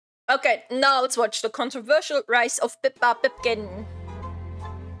Okay, now let's watch the controversial rise of Pippa Pipkin.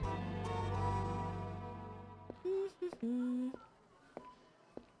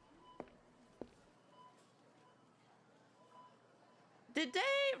 Did they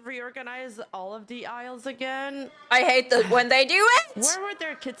reorganize all of the aisles again? I hate that when they do it! Where would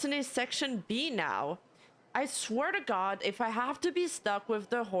their Kitsune section be now? I swear to God, if I have to be stuck with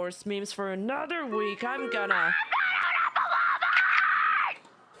the horse memes for another week, I'm gonna...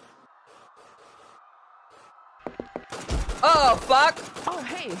 Oh, fuck! Oh,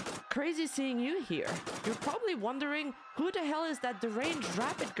 hey, crazy seeing you here. You're probably wondering, who the hell is that deranged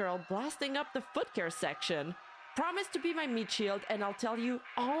rabbit girl blasting up the foot care section? Promise to be my meat shield, and I'll tell you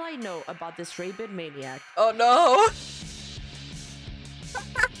all I know about this rabid maniac. Oh no!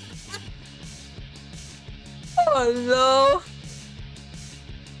 Oh no!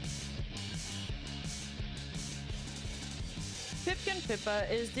 Pipkin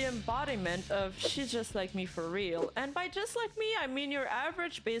Pippa is the embodiment of she's just like me for real, and by just like me, I mean your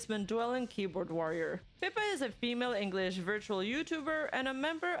average basement-dwelling keyboard warrior. Pippa is a female English virtual YouTuber and a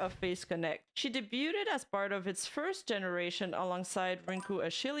member of Face Connect. She debuted as part of its first generation alongside Rinku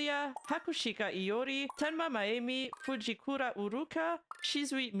Ashilia, Hakushika Iori, Tenma Maemi, Fujikura Uruka,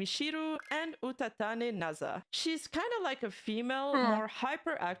 Shizui Mishiru, and Utatane Naza. She's kinda like a female, more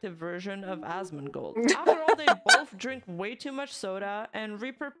hyperactive version of Asmongold. After all, they both drink way too much soda and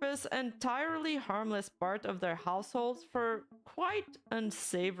repurpose entirely harmless part of their households for quite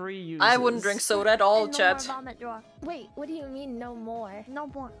unsavory uses. I wouldn't drink soda at all, No chat. more vomit drawer. Wait, what do you mean no more? No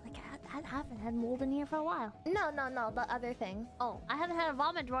more. Like I haven't had mold in here for a while. No, the other thing. Oh, I haven't had a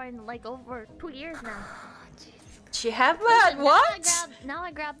vomit drawer in like over 2 years now. She haven't? What? Now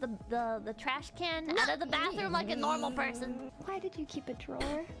I grab the trash can out of the bathroom like a normal person. Why did you keep a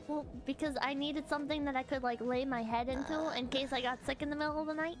drawer? Well, because I needed something that I could like lay my head into in case I got sick in the middle of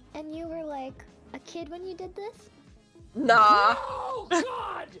the night. And you were like a kid when you did this? Nah. Oh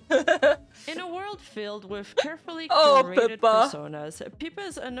God! In a world filled with carefully curated Pippa. personas,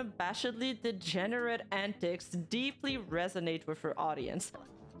 Pippa's unabashedly degenerate antics deeply resonate with her audience.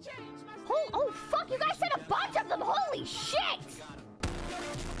 Oh fuck! You guys said a bunch of them. Holy shit!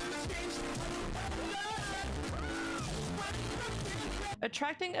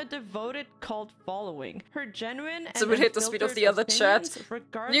 Attracting a devoted cult following. Her genuine and So we hit the speed of the other chat.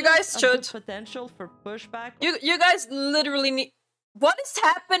 regardless You guys of should. the potential for pushback. You guys literally need... What is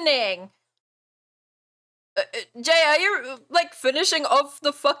happening? Jay, are you like finishing off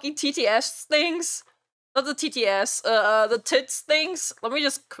the fucking TTS things? Not the TTS, the tits things? Let me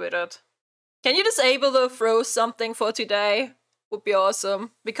just quit it. Can you disable the throw something for today? Would be awesome.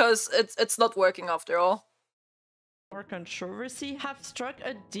 Because it's not working after all. Or controversy have struck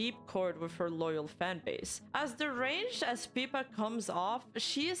a deep chord with her loyal fanbase. As deranged as Pippa comes off,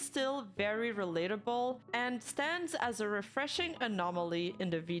 she is still very relatable and stands as a refreshing anomaly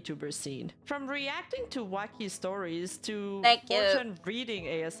in the VTuber scene. From reacting to wacky stories to fortune reading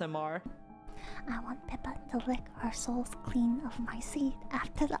ASMR. I want Pippa to lick her souls clean of my seed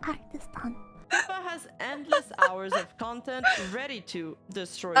after the act is done. Pippa has endless hours of content ready to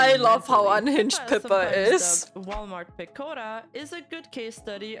destroy I you love how mentally. unhinged Pippa is. Dubbed Walmart Picora is a good case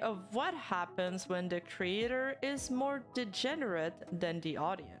study of what happens when the creator is more degenerate than the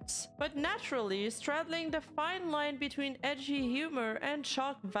audience. But naturally, straddling the fine line between edgy humor and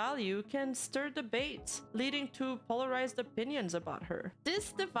shock value can stir debates, leading to polarized opinions about her.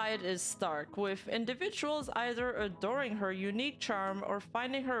 This divide is stark, with individuals either adoring her unique charm or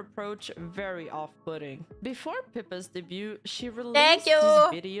finding her approach very off-putting. Before Pippa's debut, she released these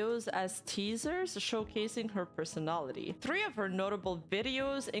videos as teasers showcasing her personality. 3 of her notable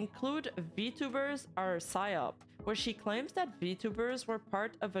videos include VTubers are PSYOP, where she claims that VTubers were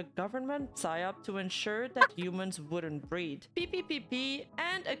part of a government PSYOP to ensure that humans wouldn't breed. PPPP,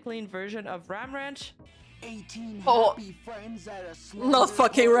 and a clean version of Ram Ranch. 18 happy friends at a not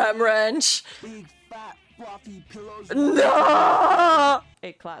fucking Ram Ranch. Big fat fluffy pillows. No!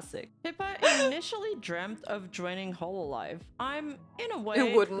 A classic. Pippa initially dreamt of joining Hololive. I'm, in a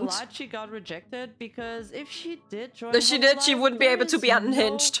way, glad she got rejected, because if she did join Hololive, she wouldn't be able to be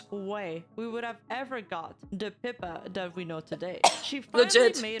unhinged. No way we would have ever got the Pippa that we know today. She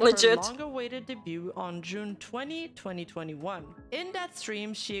Legit. finally made her long-awaited debut on June 20, 2021. In that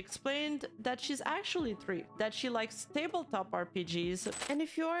stream, she explained that she's actually 3, that she likes tabletop RPGs, and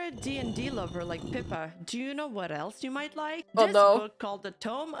if you're a D&D lover like Pippa, do you know what else you might like? Oh, This no. book called The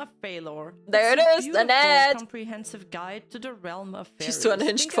Tome of Phalor. There It's it a is, the beautiful, net. comprehensive guide to the realm of fairies. She's too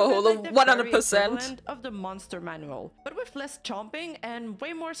unhinged Think for of it Holo, like the fairy 100%. equivalent of the monster manual, but with less chomping and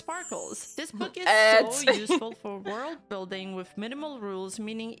way more sparkles. This book is Ads. so useful for world building with minimal rules,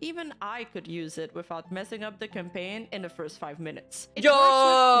 meaning even I could use it without messing up the campaign in the first 5 minutes. It Yo! works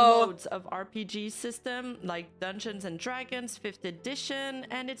with loads of RPG system like Dungeons and Dragons 5th edition,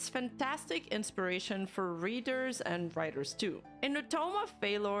 and it's fantastic inspiration for readers and writers too. In the Tome of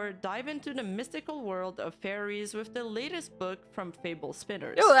Phalor, dive into the mystical world of fairies with the latest book from Fable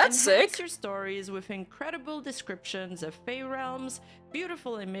Spinners. Yo, that's Enhance sick. your stories with incredible descriptions of Fey realms,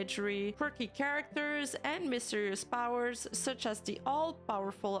 beautiful imagery, quirky characters, and mysterious powers, such as the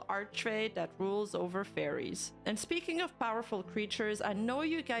all-powerful archfey that rules over fairies. And speaking of powerful creatures, I know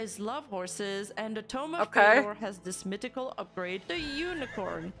you guys love horses, and the Tome of Phalor has this mythical upgrade, the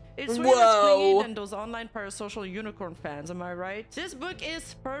unicorn. It's way less clingy than those online parasocial unicorn fans, am I right? This book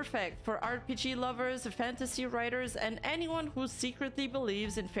is perfect for RPG lovers, fantasy writers, and anyone who secretly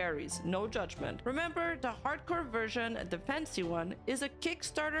believes in fairies. No judgment. Remember, the hardcore version, the fancy one, is a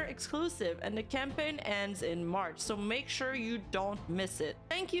Kickstarter exclusive, and the campaign ends in March, so make sure you don't miss it.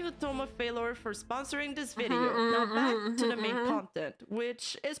 Thank you, Tome of Phalor, for sponsoring this video. Now back to the main content,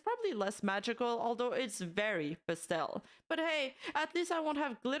 which is probably less magical, although it's very pastel. But hey, at least I won't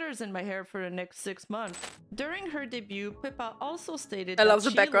have glitters in my hair for the next 6 months. During her debut, Pippa also stated I love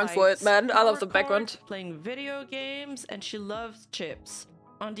the background for it, man. I love the background. Playing video games, and she loves chips.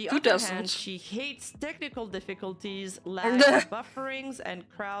 On the Who other doesn't? hand, she hates technical difficulties, lag, bufferings, and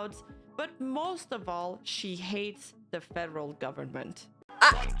crowds. But most of all, she hates the federal government.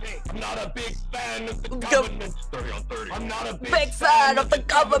 I'm not a big fan of the government. 30 on 30. I'm not a Big fan of the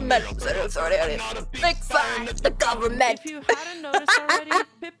government. Big fan of the government. If you hadn't noticed already,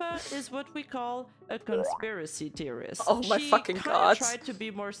 Pippa is what we call a conspiracy theorist. Oh my fucking god. She tried to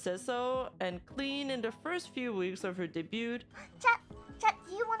be more sasso and clean in the first few weeks of her debut. Chat,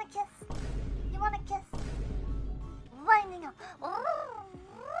 do you want a kiss? You want a kiss? Winding up.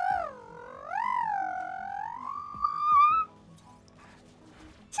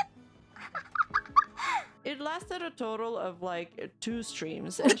 It lasted a total of like 2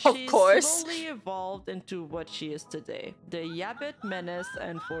 streams, and Of she course. slowly evolved into what she is today, the Yabbit menace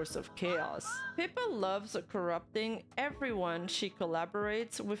and force of chaos. Pippa loves corrupting everyone she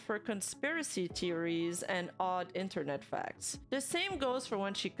collaborates with her conspiracy theories and odd internet facts. The same goes for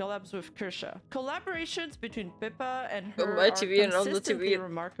when she collabs with Kirsha. Collaborations between Pippa and her my are TV and on the consistently TV.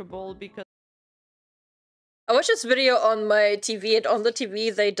 remarkable because I watched this video on my TV, and on the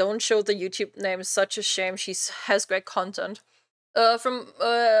TV they don't show the YouTube name. Such a shame. She has great content. From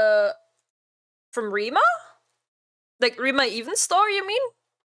Rima? Like Rima Evenstar, you mean?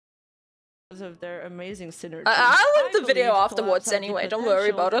 of their amazing synergy. I'll link the video believe afterwards collabs have the anyway, don't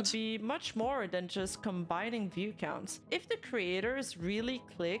worry potential about to it. Be much more than just combining view counts. If the creators really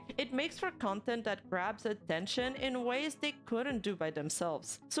click, it makes for content that grabs attention in ways they couldn't do by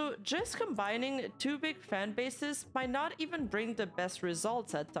themselves. So just combining 2 big fan bases might not even bring the best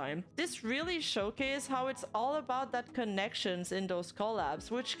results at time. This really showcases how it's all about that connections in those collabs,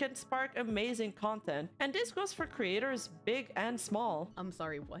 which can spark amazing content. And this goes for creators big and small. I'm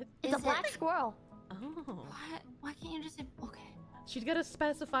sorry, what? It's a black squirrel. Oh. What? Why can't you just say okay? She's gotta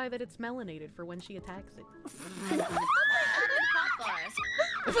specify that it's melanated for when she attacks it.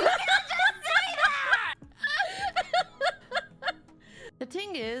 The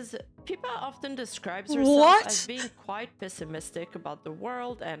thing is, Pippa often describes herself as being quite pessimistic about the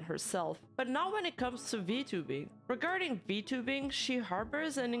world and herself, but not when it comes to VTubing. Regarding VTubing, she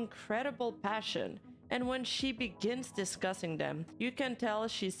harbors an incredible passion, and when she begins discussing them, you can tell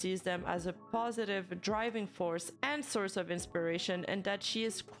she sees them as a positive driving force and source of inspiration, and that she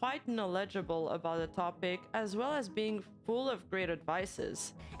is quite knowledgeable about the topic as well as being full of great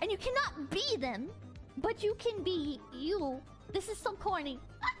advices. And you cannot be them, but you can be you. This is so corny.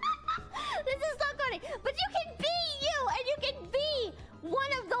 This is so corny. But you can be you, and you can be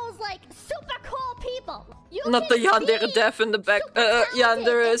one of those like super cool people. You Not the can Yandere be death in the back. super talented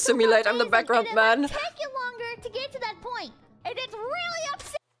Yandere and super simulator in the amazing, background, and it might man. take you longer to get to that point, and it's really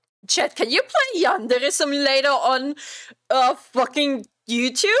upsetting. Chat, can you play Yandere Simulator on fucking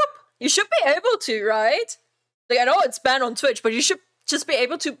YouTube? You should be able to, right? Like, I know it's banned on Twitch, but you should just be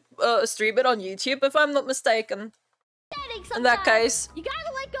able to stream it on YouTube, if I'm not mistaken. In that case. You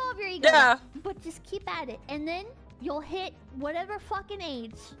gotta let go of your ego. Yeah. But just keep at it, and then you'll hit whatever fucking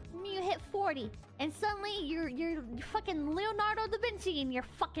age, you hit 40, and suddenly you're fucking Leonardo da Vinci in your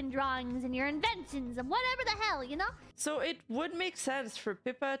fucking drawings and your inventions and whatever the hell, you know? So it would make sense for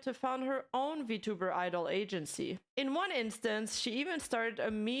Pippa to found her own VTuber idol agency. In one instance, she even started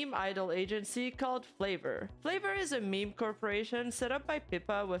a meme idol agency called Flavor. Flavor is a meme corporation set up by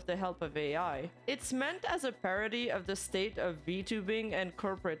Pippa with the help of AI. It's meant as a parody of the state of VTubing and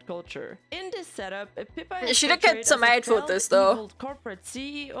corporate culture. In this setup, Pippa is She did get some hate for this though. Evil corporate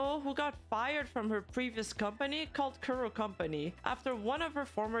CEO who got fired from her previous company called Kuro Company after one of her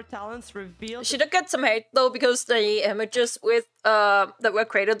former talents revealed. She did get some hate though because the images with that were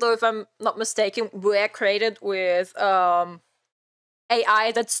created though, if I'm not mistaken, were created with AI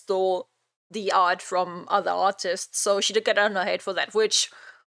that stole the art from other artists. So she did get under hate for that, which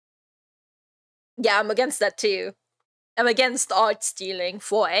yeah, I'm against that too. I'm against art stealing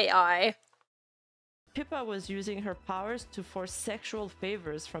for AI. Pippa was using her powers to force sexual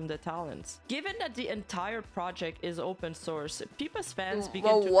favors from the talents. Given that the entire project is open source, Pippa's fans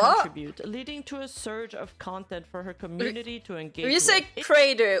began to contribute, leading to a surge of content for her community to engage with. You say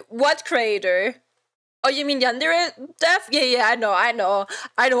creator, what creator? Oh, you mean Yandere Dev? Yeah, I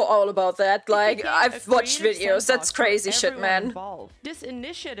know all about that. Like, I've watched videos. That's crazy shit, man. Involved. This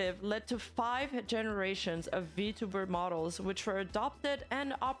initiative led to 5 generations of VTuber models, which were adopted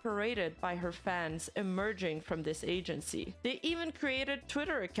and operated by her fans, emerging from this agency. They even created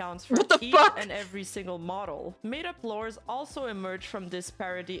Twitter accounts for each and every single model. Made-up lores also emerged from this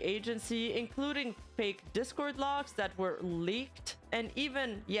parody agency, including fake Discord logs that were leaked, and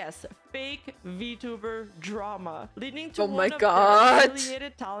even, yes, fake VTuber drama, leading to one of the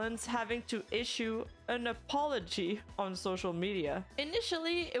affiliated talents having to issue an apology on social media.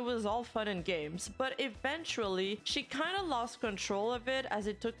 Initially, it was all fun and games, but eventually, she kinda lost control of it as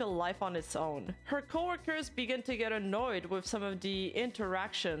it took a life on its own. Her coworkers began to get annoyed with some of the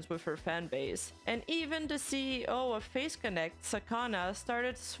interactions with her fanbase, and even the CEO of Face Connect, Sakana,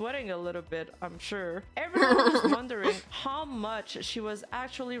 started sweating a little bit, I'm sure. Everyone was wondering how much she was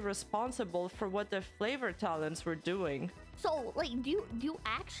actually responsible for what the Flavor talents were doing. So, like, do you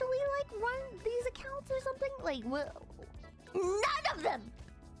actually, like, run these accounts or something? Like, none of them!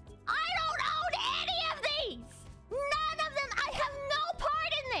 I don't own any of these! None of them! I have no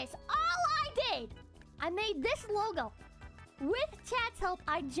part in this! All I did! I made this logo. With chat's help,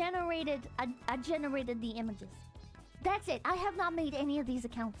 I generated the images. That's it. I have not made any of these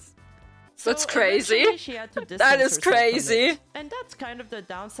accounts. That's crazy. She had to that is crazy. And that's kind of the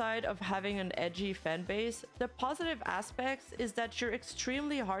downside of having an edgy fan base. The positive aspects is that you're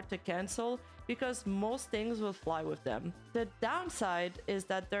extremely hard to cancel because most things will fly with them. The downside is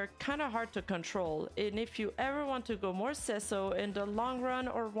that they're kind of hard to control, and if you ever want to go more sesso in the long run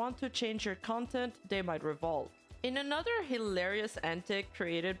or want to change your content, they might revolt. In another hilarious antic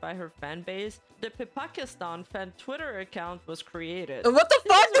created by her fanbase, the Pipakistan fan Twitter account was created. What the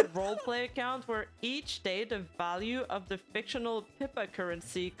fuck? This is a roleplay account where each day the value of the fictional Pippa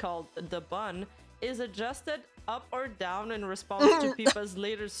currency called the bun is adjusted up or down in response to Pippa's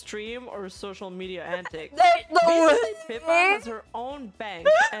later stream or social media antics. Basically, Pippa has her own bank,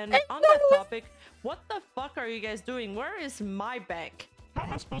 and on that topic, what the fuck are you guys doing? Where is my bank? How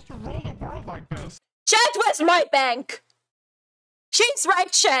am I supposed to rule the world like this? Chat, where's my bank? She's right,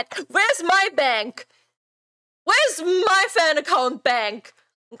 chat. Where's my bank? Where's my fan account bank?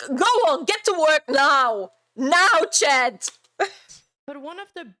 Go on, get to work now. Now, chat. But one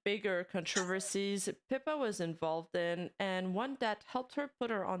of the bigger controversies Pippa was involved in, and one that helped her put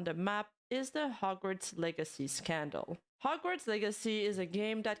her on the map, is the Hogwarts Legacy scandal. Hogwarts Legacy is a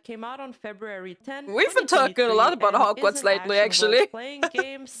game that came out on February 10th. We've been talking a lot about Hogwarts lately, actually. Playing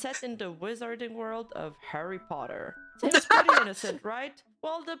game set in the wizarding world of Harry Potter. Seems pretty innocent, right?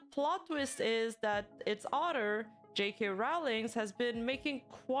 Well, the plot twist is that its author, J.K. Rowling, has been making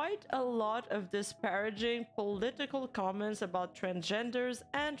quite a lot of disparaging political comments about transgenders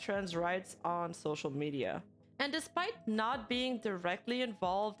and trans rights on social media. And despite not being directly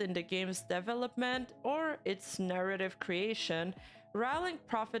involved in the game's development or its narrative creation, Rowling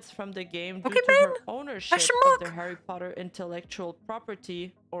profits from the game due to her ownership of the Harry Potter intellectual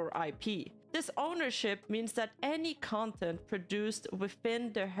property, or IP. This ownership means that any content produced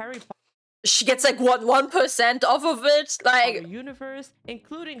within the Harry Potter she gets like what, 1% off of it? Like universe,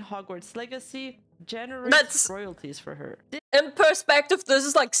 including Hogwarts Legacy, generates royalties for her. In perspective, this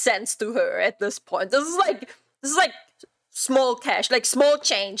is like sense to her at this point. This is like small cash, like small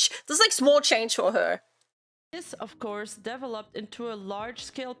change. This is like small change for her. This, of course, developed into a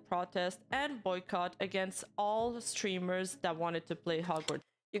large-scale protest and boycott against all streamers that wanted to play Hogwarts.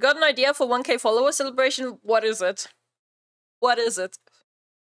 You got an idea for 1K follower celebration? What is it? What is it?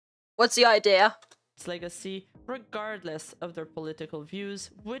 What's the idea? Legacy, regardless of their political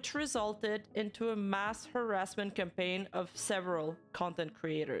views, which resulted into a mass harassment campaign of several content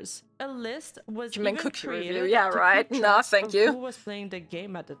creators. A list was even created yeah, to right. keep Nah, track thank of you. who was playing the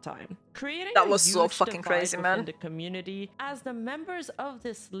game at the time, creating That a was so huge fucking divide crazy, within man. the community, as the members of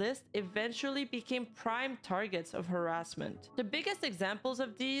this list eventually became prime targets of harassment. The biggest examples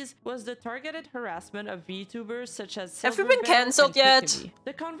of these was the targeted harassment of VTubers such as Have we been Silverveil cancelled and yet? Pikami.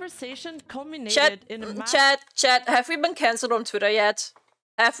 The conversation culminated in a mass Chat, have we been cancelled on Twitter yet?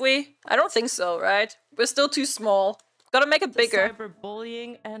 Have we? I don't think so, right? We're still too small. Gotta make it bigger.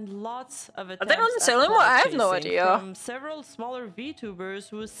 Cyberbullying and lots of Are attempts they not at selling more? I have no clout chasing idea. from several smaller VTubers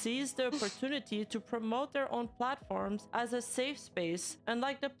who seized the opportunity to promote their own platforms as a safe space,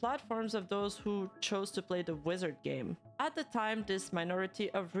 unlike the platforms of those who chose to play the wizard game. At the time, this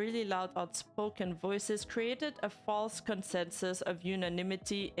minority of really loud, outspoken voices created a false consensus of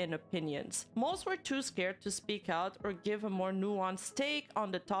unanimity in opinions. Most were too scared to speak out or give a more nuanced take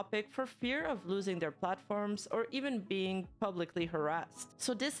on the topic for fear of losing their platforms or even being publicly harassed.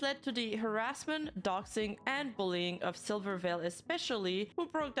 So this led to the harassment, doxing, and bullying of Silverveil especially, who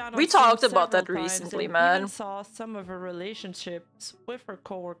broke down on We stream talked about several that times recently, and man. even saw some of her relationships with her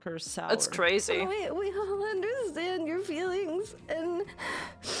coworkers sour. That's crazy. We all understand your feelings, and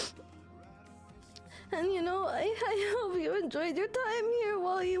you know, I hope you enjoyed your time here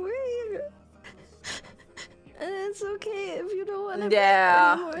while you were here. And it's okay if you don't want to.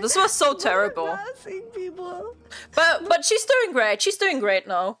 Yeah, this was so terrible. Harassing people. But she's doing great. She's doing great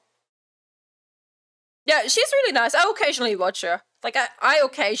now. Yeah, she's really nice. I occasionally watch her. Like I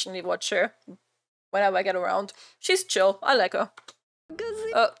occasionally watch her whenever I get around. She's chill. I like her.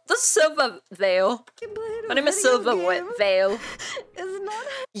 The Silverveil. Her name is Silverveil.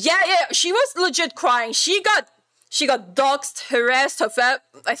 Yeah, she was legit crying. She got doxxed, harassed. Her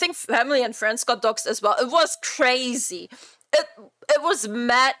I think family and friends got doxxed as well. It was crazy. It was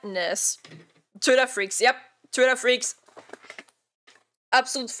madness. Twitter freaks. Yep, Twitter freaks.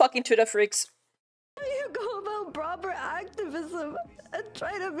 Absolute fucking Twitter freaks. How do you go about proper activism and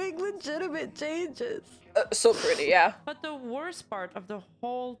try to make legitimate changes? So pretty, yeah. But the worst part of the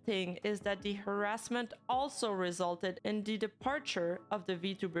whole thing is that the harassment also resulted in the departure of the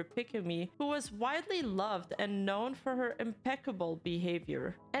VTuber Pikami, who was widely loved and known for her impeccable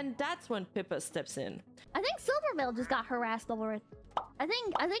behavior. And that's when Pippa steps in. I think Silverveil just got harassed over it. I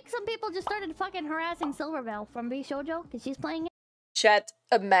think some people just started fucking harassing Silverveil from Shoujo because she's playing it. Chat,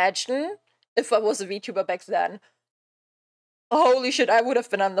 imagine if I was a VTuber back then. Holy shit, I would have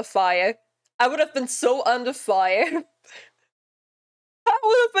been under fire. I would have been so under fire. I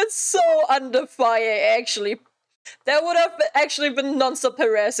would have been so under fire, actually. There would have actually been non-stop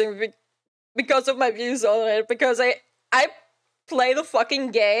harassing because of my views on it. Because I play the fucking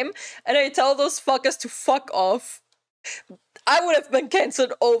game and I tell those fuckers to fuck off. I would have been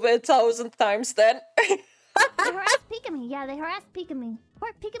cancelled over 1,000 times then. They harassed Pikami. Yeah, they harassed Pikami. Poor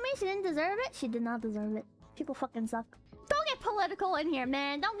Pikami, she didn't deserve it. She did not deserve it. People fucking suck. Don't get political in here,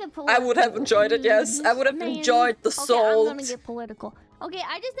 man. Don't get political. I would have enjoyed it, yes. I would have enjoyed the salt. I'm gonna get political. Okay,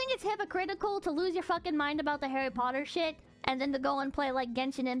 I just think it's hypocritical to lose your fucking mind about the Harry Potter shit and then to go and play like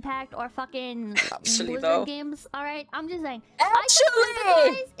Genshin Impact or fucking Blizzard games. Alright? I'm just saying.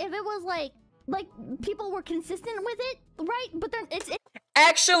 Actually! If it was like people were consistent with it, right? But then it's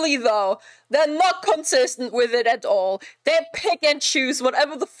Actually, though, they're not consistent with it at all. They pick and choose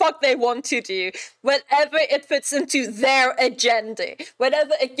whatever the fuck they want to do, whenever it fits into their agenda,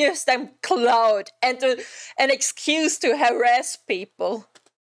 whenever it gives them clout and an excuse to harass people.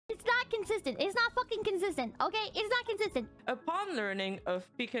 It's not consistent. It's not fucking consistent, okay? It's not consistent. Upon learning of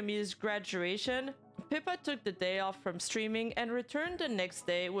Pikami's graduation, Pippa took the day off from streaming and returned the next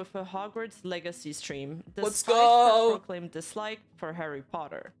day with a Hogwarts Legacy stream, despite her proclaimed dislike for Harry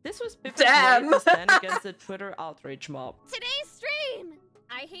Potter. This was Pippa's way to stand against the Twitter outrage mob. Today's stream!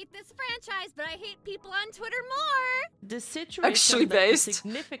 I hate this franchise, but I hate people on Twitter more! The situation led to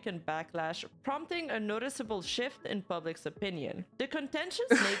significant backlash, prompting a noticeable shift in public's opinion. The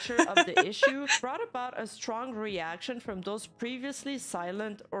contentious nature of the issue brought about a strong reaction from those previously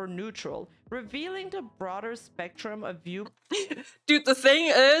silent or neutral, revealing the broader spectrum of view. Dude, the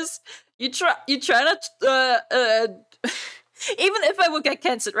thing is, you try to, even if I would get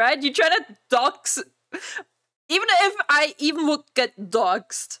cancelled, right? You try to dox. Even if I would get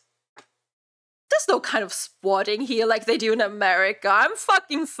doxed, there's no kind of spotting here like they do in America. I'm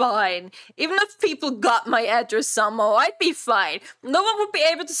fucking fine. Even if people got my address somehow, I'd be fine. No one would be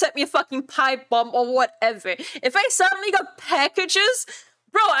able to set me a fucking pipe bomb or whatever. If I suddenly got packages,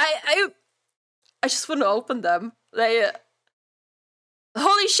 bro, I just wouldn't open them. Like,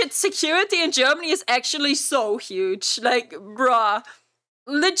 holy shit, security in Germany is actually so huge. Like, bruh.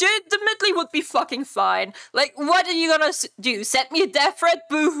 Legitimately would be fucking fine. Like, what are you gonna do? Set me a death threat?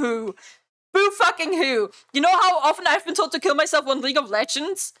 Boo-hoo. Boo fucking who? You know how often I've been told to kill myself on League of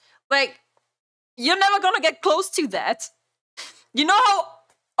Legends? Like, you're never gonna get close to that. You know how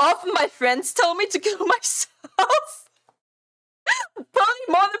often my friends tell me to kill myself? Probably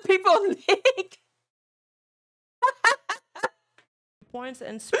more than people on League. Points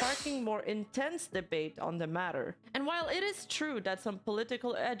and sparking more intense debate on the matter. And while it is true that some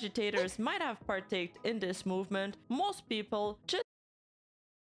political agitators might have partaked in this movement, most people just...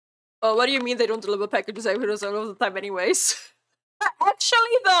 Oh, what do you mean they don't deliver packages every all the time anyways?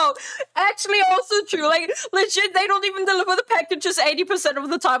 Actually, though, actually also true. Like, legit, they don't even deliver the packages 80% of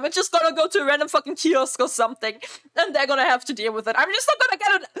the time. It's just gonna go to a random fucking kiosk or something, and they're gonna have to deal with it. I'm just not gonna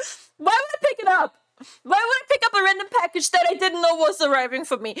get it. Why would I pick it up? Why would I pick up a random package that I didn't know was arriving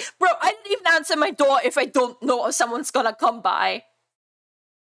for me? Bro, I didn't even answer my door if I don't know if someone's gonna come by.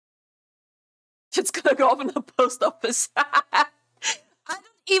 It's gonna go off in the post office. I don't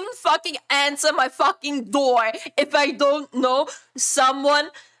even fucking answer my fucking door if I don't know someone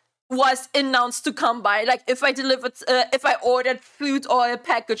was announced to come by. Like, if I ordered food or a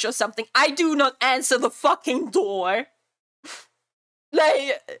package or something, I do not answer the fucking door.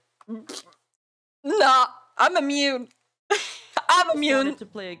 Like... Nah, I'm immune. I'm immune. To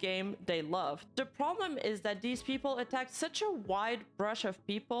play a game they love. The problem is that these people attack such a wide brush of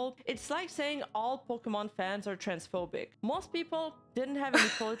people. It's like saying all Pokemon fans are transphobic. Most people didn't have any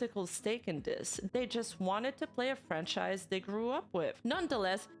political stake in this. They just wanted to play a franchise they grew up with.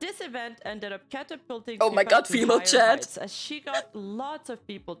 Nonetheless, this event ended up catapulting oh my god, female chat, as she got lots of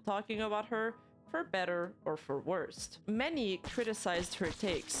people talking about her, for better or for worse. Many criticized her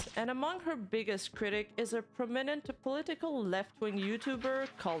takes, and among her biggest critic is a prominent political left-wing YouTuber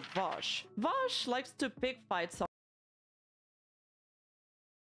called Vosh. Vosh likes to pick fights on...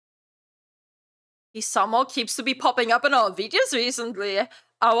 He somehow keeps to be popping up in our videos recently.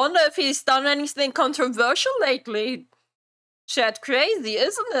 I wonder if he's done anything controversial lately. Chat, crazy,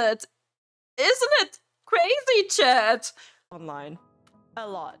 isn't it? Isn't it crazy, chat? Online. A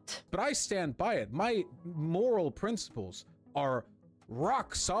lot. But I stand by it. My moral principles are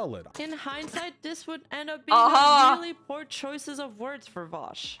rock solid. In hindsight, this would end up being really poor choices of words for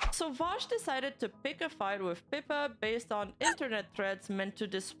Vosh. So Vosh decided to pick a fight with Pippa based on internet threads meant to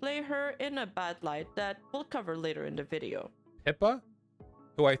display her in a bad light that we'll cover later in the video. Pippa?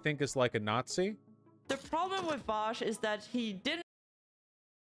 Who I think is like a Nazi? The problem with Vosh is that he didn't...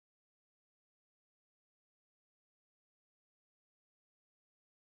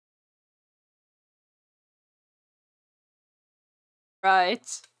 Right.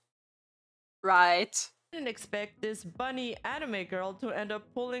 Didn't expect this bunny anime girl to end up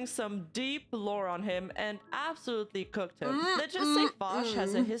pulling some deep lore on him and absolutely cooked him. Let's just say Vosh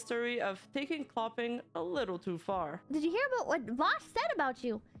has a history of taking clopping a little too far. Did you hear about what Vosh said about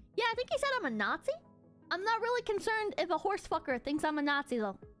you? Yeah, I think he said I'm a Nazi. I'm not really concerned if a horse fucker thinks I'm a Nazi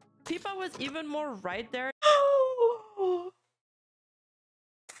though. Pippa was even more right there.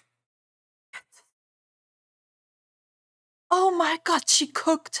 Oh my god, she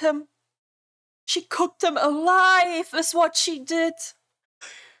cooked him. She cooked him alive is what she did.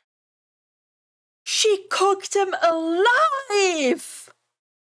 She cooked him alive!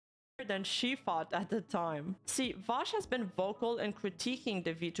 Than she thought at the time. See, Vosh has been vocal in critiquing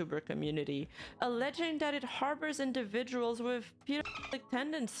the VTuber community, alleging that it harbors individuals with pedophilic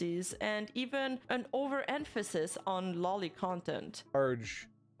tendencies and even an overemphasis on lolly content. Large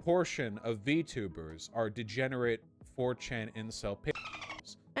portion of VTubers are degenerate 4chan incel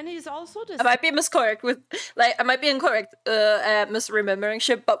p***s. And he's also I might be incorrect, misremembering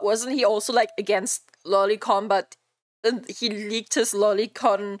shit, but wasn't he also like against lolicon, but he leaked his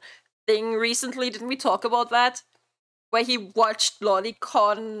lolicon thing recently? Didn't we talk about that? Where he watched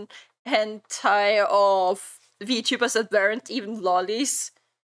lolicon hentai of VTubers that weren't even lollies.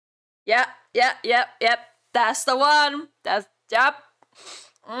 Yep. That's the one. Yep.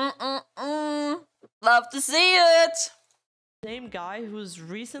 Love to see it. Same guy who's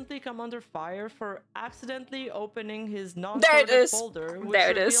recently come under fire for accidentally opening his non-coded folder, which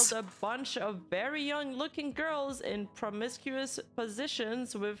revealed a bunch of very young-looking girls in promiscuous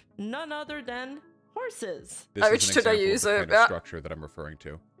positions with none other than horses. This is an example of the kind of structure that I'm referring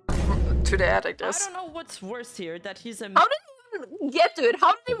to. To the addict. I don't know what's worse here, that he's a... How did he even get to it?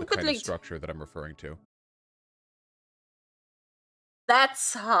 How did he even put structure that I'm referring to?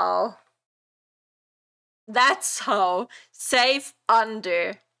 That's how. That's how. Safe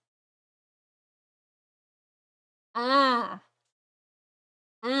under.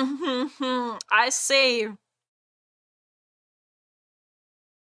 I see.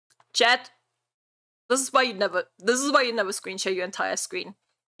 Chat. This is why you never screen share your entire screen.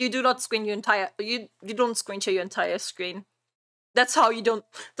 You do not screen your entire you don't screen share your entire screen. This is how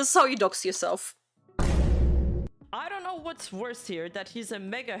you dox yourself. I don't know what's worse here, that he's a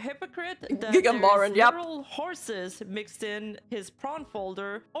mega hypocrite, that Gigamoron, there's yep. literal horses mixed in his prawn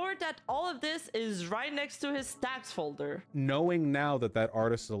folder, or that all of this is right next to his stacks folder. Knowing now that that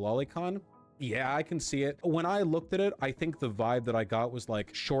artist is a lolicon, yeah, I can see it. When I looked at it, I think the vibe that I got was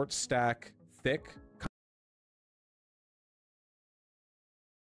like short stack, thick.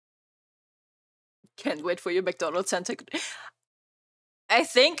 Can't wait for your McDonald's hentai. I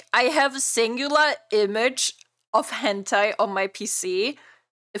think I have a singular image of hentai on my PC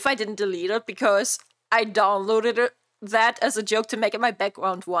if I didn't delete it because I downloaded that as a joke to make it my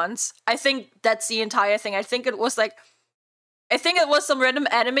background once. I think that's the entire thing. I think it was some random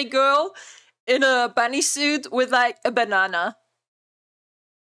anime girl in a bunny suit with like a banana.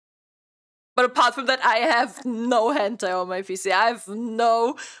 But apart from that, I have no hentai on my PC. I have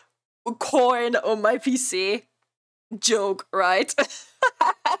no coin on my PC. Joke, right?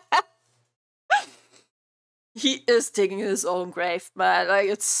 He is digging his own grave, man. Like,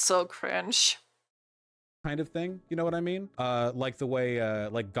 it's so cringe. Kind of thing, you know what I mean? Like the way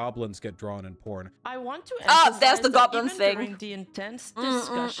like goblins get drawn in porn. I want to emphasize there's the goblin even thing. during the intense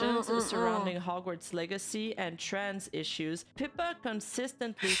discussions surrounding Hogwarts legacy and trans issues, Pippa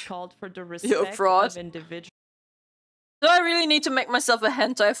consistently called for the respect of individuals. Do I really need to make myself a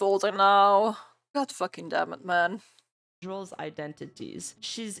hentai folder now? God fucking damn it, man. Identities.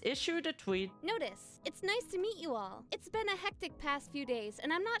 She's issued a tweet. Notice, it's nice to meet you all. It's been a hectic past few days,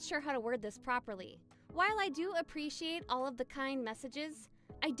 and I'm not sure how to word this properly. While I do appreciate all of the kind messages,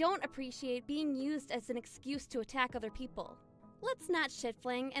 I don't appreciate being used as an excuse to attack other people. Let's not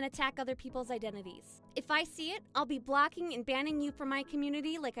shitfling and attack other people's identities. If I see it, I'll be blocking and banning you from my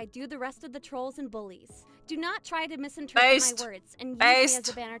community like I do the rest of the trolls and bullies. Do not try to misinterpret my words and use me as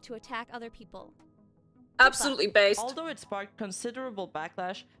a banner to attack other people. Absolutely based. Although it sparked considerable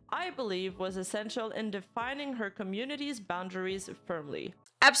backlash, I believe was essential in defining her community's boundaries firmly.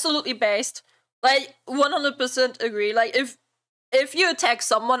 Absolutely based. Like, 100% agree. Like, if you attack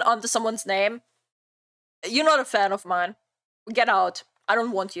someone under someone's name, you're not a fan of mine. Get out. I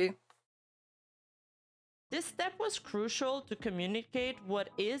don't want you. This step was crucial to communicate what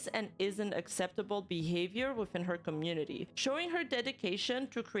is and isn't acceptable behavior within her community, showing her dedication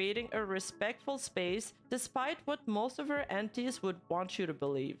to creating a respectful space despite what most of her aunties would want you to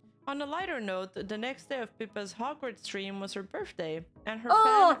believe. On a lighter note, the next day of Pippa's Hogwarts stream was her birthday, and her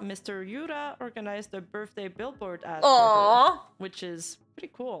fan, Mr. Yura, organized a birthday billboard ad for her, which is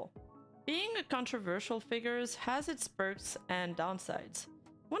pretty cool. Being a controversial figure has its perks and downsides.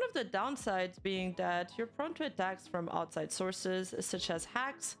 One of the downsides being that you're prone to attacks from outside sources, such as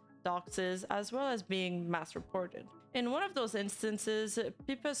hacks, doxes, as well as being mass reported. In one of those instances,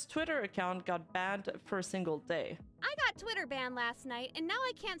 Pippa's Twitter account got banned for a single day. I got Twitter banned last night, and now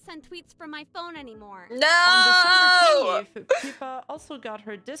I can't send tweets from my phone anymore. No! On December 20th, Pippa also got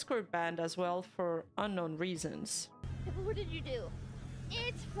her Discord banned as well for unknown reasons. What did you do?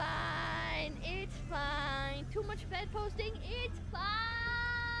 It's fine. It's fine. Too much bed posting. It's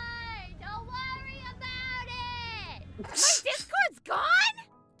fine. Don't worry about it. My Discord's gone?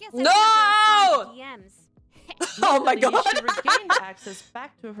 Guess No! DMs. Oh my god. She regained access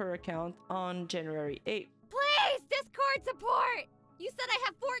back to her account on January 8th. Please, Discord support! You said I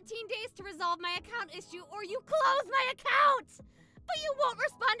have 14 days to resolve my account issue or you close my account! But you won't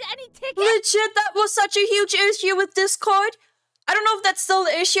respond to any tickets! Legit, that was such a huge issue with Discord. I don't know if that's still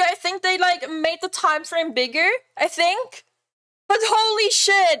the issue. I think they, like, made the time frame bigger, I think. But holy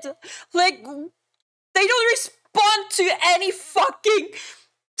shit! Like, they don't respond to any fucking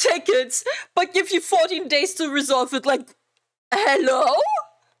tickets, but give you 14 days to resolve it. Like, hello?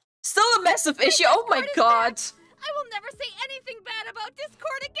 Still a massive issue. Oh my god. I will never say anything bad about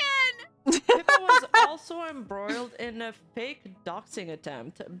Discord again! Pippa was also embroiled in a fake doxing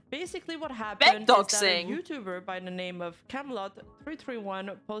attempt. Basically what happened is that a YouTuber by the name of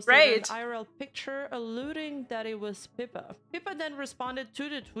Camelot331 posted an IRL picture alluding that it was Pippa. Pippa then responded to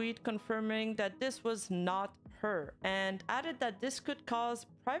the tweet confirming that this was not her, and added that this could cause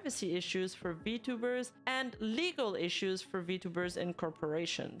privacy issues for VTubers and legal issues for VTubers and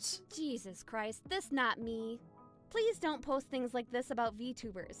corporations. Jesus Christ, this not me. Please don't post things like this about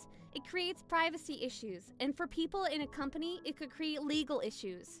VTubers. It creates privacy issues, and for people in a company, it could create legal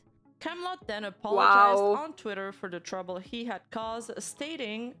issues. Camelot then apologized on Twitter for the trouble he had caused,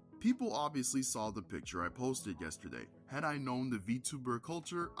 stating, People obviously saw the picture I posted yesterday. Had I known the VTuber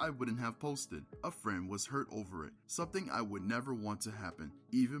culture, I wouldn't have posted. A friend was hurt over it. Something I would never want to happen.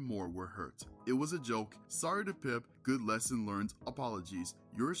 Even more were hurt. It was a joke. Sorry to Pip. Good lesson learned. Apologies.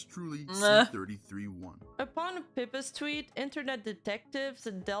 Yours truly, C331. Upon Pippa's tweet, internet detectives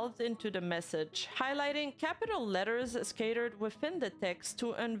delved into the message, highlighting capital letters scattered within the text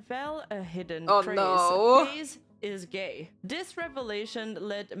to unveil a hidden phrase. No. Gaze is gay. This revelation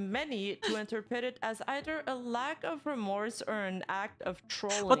led many to interpret it as either a lack of remorse or an act of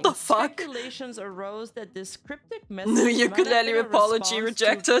trolling. What the fuck? Speculations arose that this cryptic message No might have ukulele been a apology response to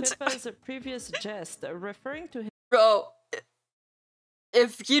rejected. Pippa's previous jest, referring to him. Bro,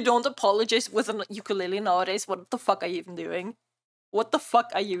 if you don't apologize with a ukulele nowadays, what the fuck are you even doing? What the fuck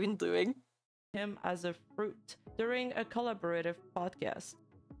are you even doing? Him as a fruit during a collaborative podcast.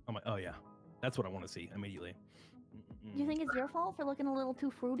 I'm like, oh yeah, that's what I want to see immediately. Do you think it's your fault for looking a little too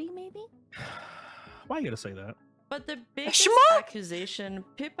fruity, maybe? Why you gotta say that? But the biggest accusation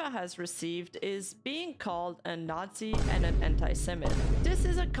Pippa has received is being called a Nazi and an anti-Semite. This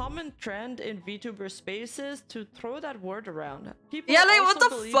is a common trend in VTuber spaces to throw that word around. People Yeah, like, also what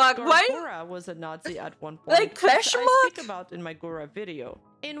the believe fuck? Why- Gora was a Nazi at one point, Like, question which I mark? speak about in my Gora video.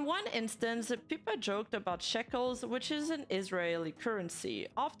 In one instance, Pippa joked about shekels, which is an Israeli currency,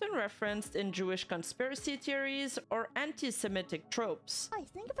 often referenced in Jewish conspiracy theories or anti-Semitic tropes. Nice,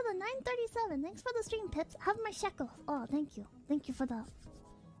 thank you for the 937. Thanks for the stream, Pips. Have my shekels. Oh, thank you. Thank you for the...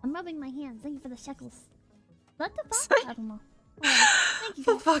 I'm rubbing my hands. Thank you for the shekels. What the fuck? I don't know. Oh, thank you.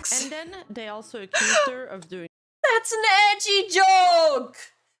 For fuck's sake. And then they also accused her of doing... That's an edgy joke!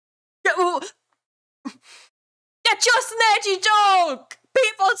 That's just an edgy joke!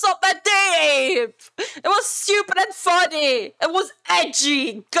 People, it's not that deep! It was stupid and funny! It was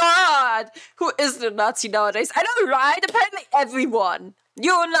edgy! God! Who isn't a Nazi nowadays? I know, right? Apparently everyone!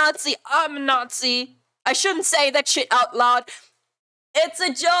 You're a Nazi, I'm a Nazi. I shouldn't say that shit out loud. It's a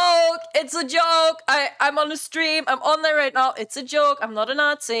joke! It's a joke! I'm on a stream, I'm on there right now. It's a joke, I'm not a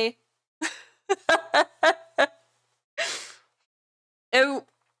Nazi. Ew.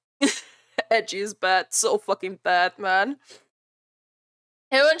 Edgy is bad, so fucking bad, man.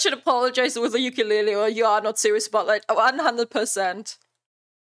 Everyone should apologize with a ukulele or you are not serious about like 100%.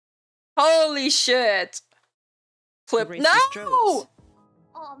 Holy shit. Clip. Racist No! jokes.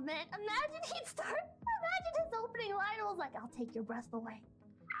 Oh man, imagine he'd start. Imagine his opening line was like, I'll take your breath away.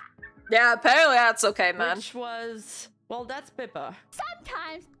 Yeah, apparently that's okay, man. Which was... Well, that's Pippa.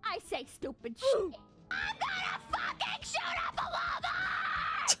 Sometimes I say stupid shit. I'm gonna fucking shoot up a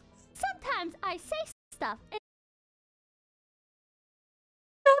Walmart! Sometimes I say stuff and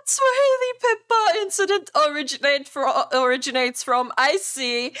That's where the Pippa incident originates from. I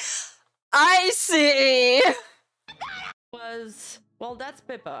see. I see. Was... Well, that's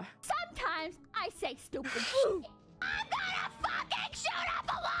Pippa. sometimes I say stupid shit. I'm gonna fucking shoot up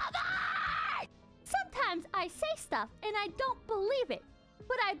a Walmart! Sometimes I say stuff and I don't believe it,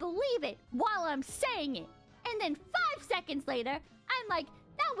 but I believe it while I'm saying it. And then 5 seconds later, I'm like,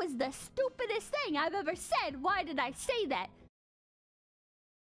 that was the stupidest thing I've ever said. Why did I say that?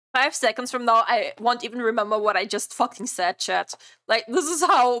 5 seconds from now, I won't even remember what I just fucking said, chat. Like, this is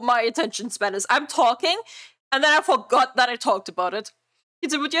how my attention span is. I'm talking, and then I forgot that I talked about it.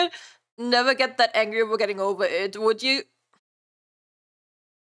 Would you never get that angry over getting over it, would you?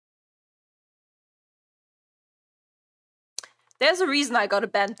 There's a reason I got a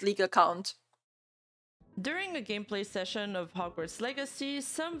banned league account. During a gameplay session of Hogwarts Legacy,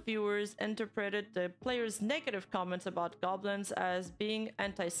 some viewers interpreted the player's negative comments about goblins as being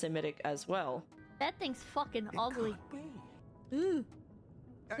anti-Semitic as well. That thing's fucking ugly. Ugh.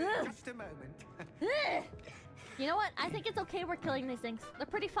 Just a moment. Ugh. You know what? I think it's okay we're killing these things. They're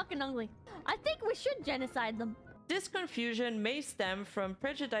pretty fucking ugly. I think we should genocide them. This confusion may stem from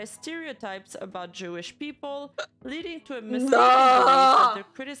prejudiced stereotypes about Jewish people, leading to a mistaken belief that the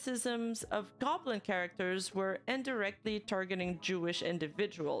criticisms of goblin characters were indirectly targeting Jewish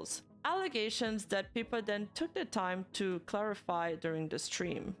individuals. Allegations that Pippa then took the time to clarify during the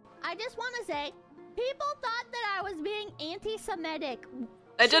stream. I just want to say, people thought that I was being anti-Semitic.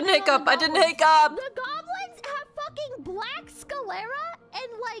 I didn't hiccup, I didn't hiccup! The goblins have fucking black sclera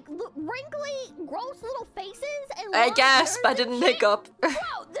and like wrinkly, gross little faces and I long gasped, ears I and didn't shit. hiccup. Bro,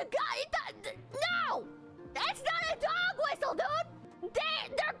 the guy, no! That's not a dog whistle, dude!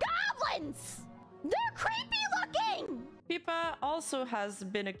 They're goblins! They're creepy looking! Pippa also has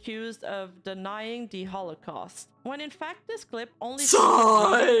been accused of denying the Holocaust, when in fact this clip only shows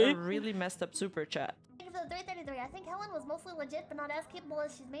a really messed up super chat. So 333, I think Helen was mostly legit, but not as capable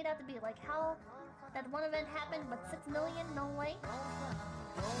as she's made out to be. Like, how that one event happened, but 6 million? No way.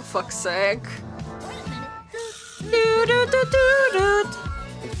 For fuck's sake. Wait a minute.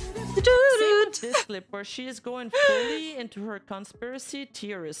 Same with this clip where she is going fully into her conspiracy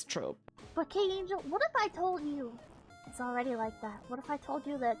theorist trope. But K-Angel, what if I told you it's already like that? What if I told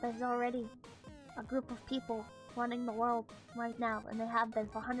you that there's already a group of people running the world right now, and they have been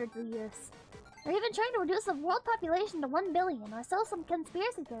for hundreds of years? They're even trying to reduce the world population to 1 billion, or so some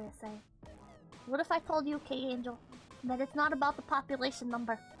conspiracy theorists say. What if I told you, K-Angel, that it's not about the population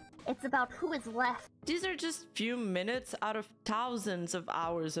number, it's about who is left? These are just few minutes out of thousands of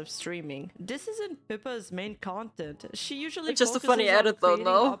hours of streaming. This isn't Pippa's main content. She usually It's just a focuses funny on edit though, creating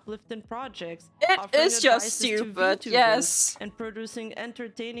no? uplifting projects. It offering is just advices to stupid, VTubers, yes. and producing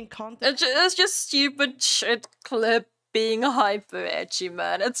entertaining content. It's just stupid shit clip being hyper edgy,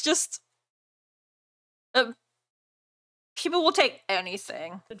 man. It's just... people will take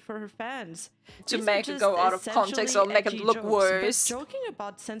anything for her fans to These make are it go just out of context or essentially make it edgy look jokes, worse. But joking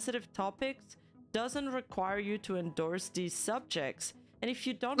about sensitive topics doesn't require you to endorse these subjects. And if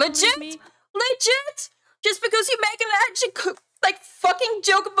you don't Legit? believe me, Legit? Just because you make an edgy, like, fucking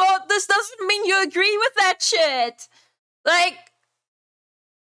joke about this doesn't mean you agree with that shit! Like...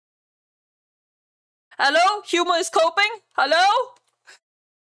 Hello? Humor is coping? Hello?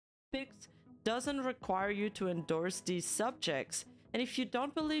 doesn't require you to endorse these subjects. And if you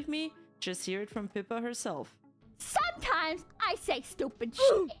don't believe me, just hear it from Pippa herself. Sometimes I say stupid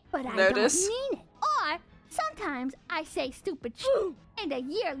shit, but I don't mean it. Or sometimes I say stupid shit, and a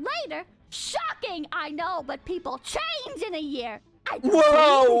year later, shocking, I know, but people change in a year. I don't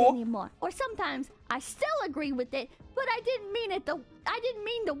believe it anymore. Or sometimes I still agree with it, but I didn't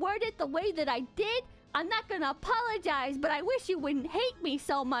mean to word it the way that I did. I'm not gonna apologize, but I wish you wouldn't hate me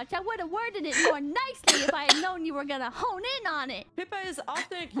so much. I would have worded it more nicely if I had known you were gonna hone in on it. Pippa is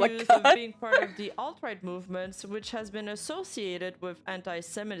often accused of being part of the alt-right movements, which has been associated with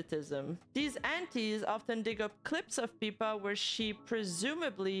anti-Semitism. These antis often dig up clips of Pippa where she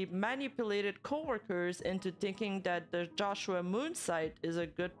presumably manipulated coworkers into thinking that the Joshua Moon site is a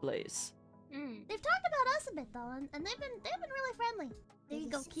good place. They've talked about us a bit though, and they've been really friendly. There you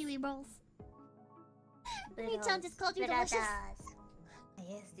go, Kiwi Rolls. Chan just called you delicious.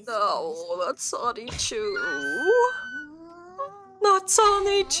 Oh, that's Sonny too. Not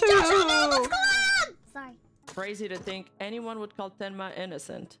Sonny too. Sorry. Crazy to think anyone would call Tenma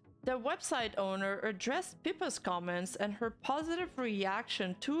innocent. The website owner addressed Pippa's comments, and her positive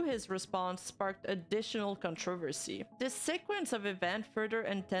reaction to his response sparked additional controversy. This sequence of events further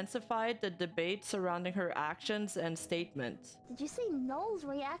intensified the debate surrounding her actions and statements. Did you see Noel's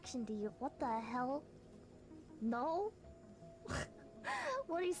reaction to you? What the hell? No?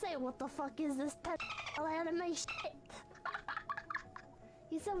 What do you say? What the fuck is this pet anime shit?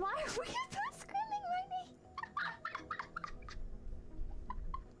 You said, why are we screaming right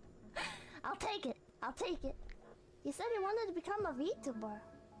now? I'll take it. I'll take it. You said he wanted to become a VTuber.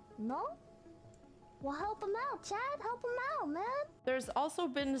 No? Well, help him out, Chad. Help him out, man. There's also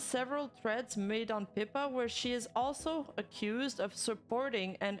been several threads made on Pippa where she is also accused of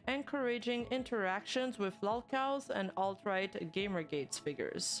supporting and encouraging interactions with lolcows and alt-right Gamergates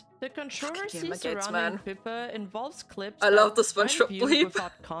figures. The controversy surrounding Pippa involves clips I love this when SpongeBob viewed bleep.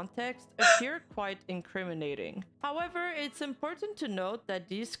 without context appear quite incriminating. However, it's important to note that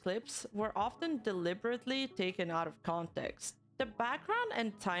these clips were often deliberately taken out of context. The background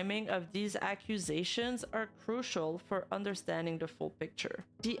and timing of these accusations are crucial for understanding the full picture.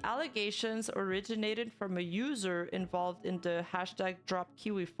 The allegations originated from a user involved in the hashtag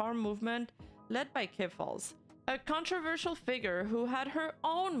 #DropKiwiFarm movement led by Kifals, a controversial figure who had her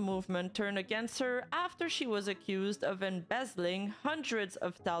own movement turned against her after she was accused of embezzling hundreds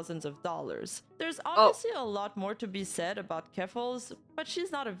of thousands of dollars. There's obviously a lot more to be said about Keffels, but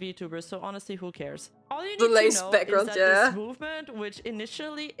she's not a VTuber, so honestly, who cares? All you need to know is that this movement, which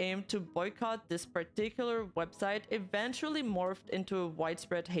initially aimed to boycott this particular website, eventually morphed into a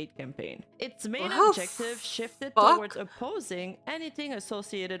widespread hate campaign. Its main objective shifted towards opposing anything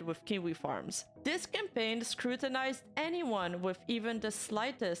associated with Kiwi Farms. This campaign scrutinized anyone with even the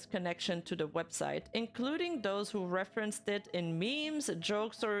slightest connection to the website, including those who referenced it in memes,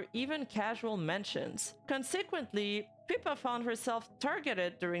 jokes, or even casual mentions. Consequently, Pippa found herself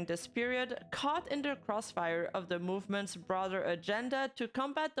targeted during this period, caught in the crossfire of the movement's broader agenda to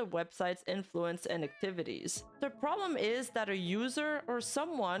combat the website's influence and activities. The problem is that a user or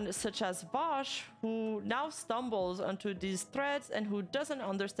someone such as Vosh, who now stumbles onto these threads and who doesn't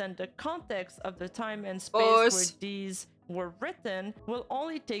understand the context of the time and space where these were written, will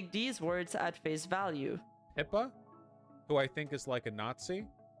only take these words at face value. Pippa, who I think is like a Nazi,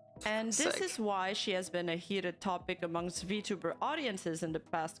 And this Sick. is why she has been a heated topic amongst VTuber audiences in the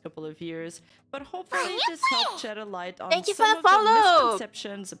past couple of years, but hopefully this helped shed a light on Thank you for some the of the follow!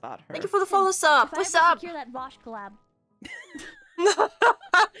 misconceptions about her. Thank you for the follow sub. If I What's ever up? secure that Vosh collab.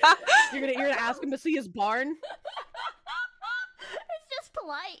 You're gonna ask him to see his barn? It's just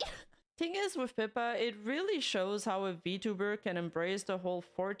polite. Thing is, with Pippa, it really shows how a VTuber can embrace the whole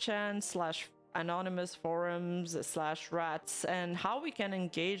 4chan / anonymous forums / rats, and how we can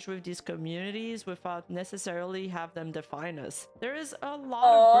engage with these communities without necessarily have them define us. There is a lot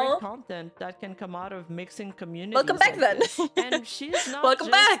of great content that can come out of mixing communities. Welcome back like then. this. And she's not Welcome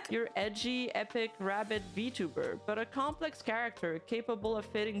just back. your edgy, epic, rabid VTuber, but a complex character capable of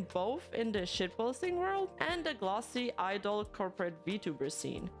fitting both in the shitposting world and the glossy idol corporate VTuber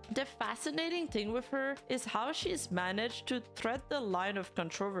scene. The fascinating thing with her is how she's managed to thread the line of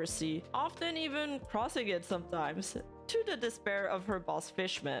controversy, often even crossing it sometimes, to the despair of her boss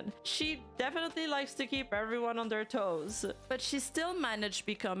Fishman. She definitely likes to keep everyone on their toes, but she still managed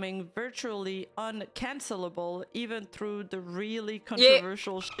becoming virtually uncancelable even through the really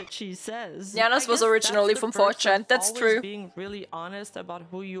controversial shit she says. Giannis was originally from 4chan, that's Always true. being really honest about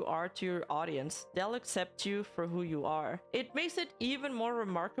who you are to your audience. They'll accept you for who you are. It makes it even more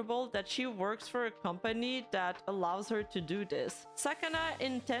remarkable that she works for a company that allows her to do this. Sakana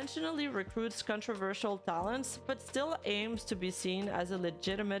intentionally recruits controversial talents, but still aims to be seen as a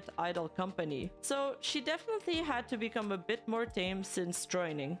legitimate idol company. So she definitely had to become a bit more tame since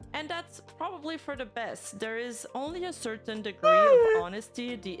joining. And that's probably for the best. There is only a certain degree of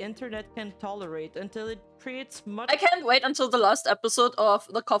honesty the internet can tolerate until it creates much— I can't wait until the last episode of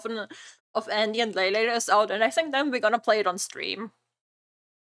The Coven of Andy and Lele is out, and I think then we're gonna play it on stream.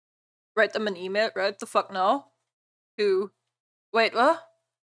 Write them an email, right? The fuck no? Who? Wait, what?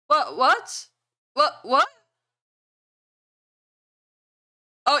 What? What?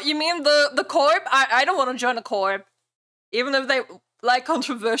 Oh, you mean the corp? I don't want to join a corp. Even if they like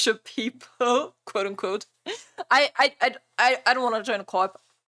controversial people, quote unquote. I don't want to join a corp.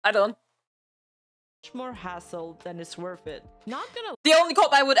 I don't. much more hassle than is worth it. Not gonna— The only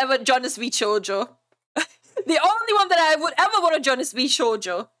corp I would ever join is VShoujo. The only one that I would ever want to join is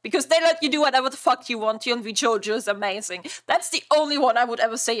VShoujo. Because they let you do whatever the fuck you want to, and VShoujo is amazing. That's the only one I would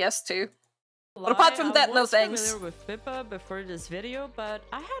ever say yes to. But apart from that, no thanks. I was familiar with Pippa before this video, but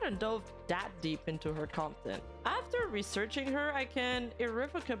I hadn't dove that deep into her content. After researching her, I can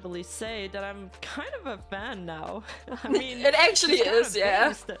irrevocably say that I'm kind of a fan now. I mean, it actually she's is, kinda yeah.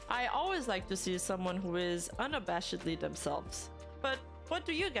 based. I always like to see someone who is unabashedly themselves. But what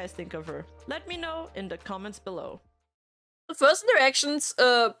do you guys think of her? Let me know in the comments below. The first interactions.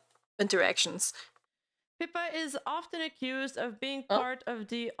 Pippa is often accused of being part of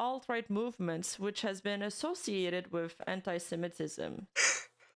the alt-right movements, which has been associated with anti-Semitism.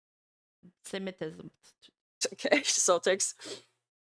 Okay, Celtics.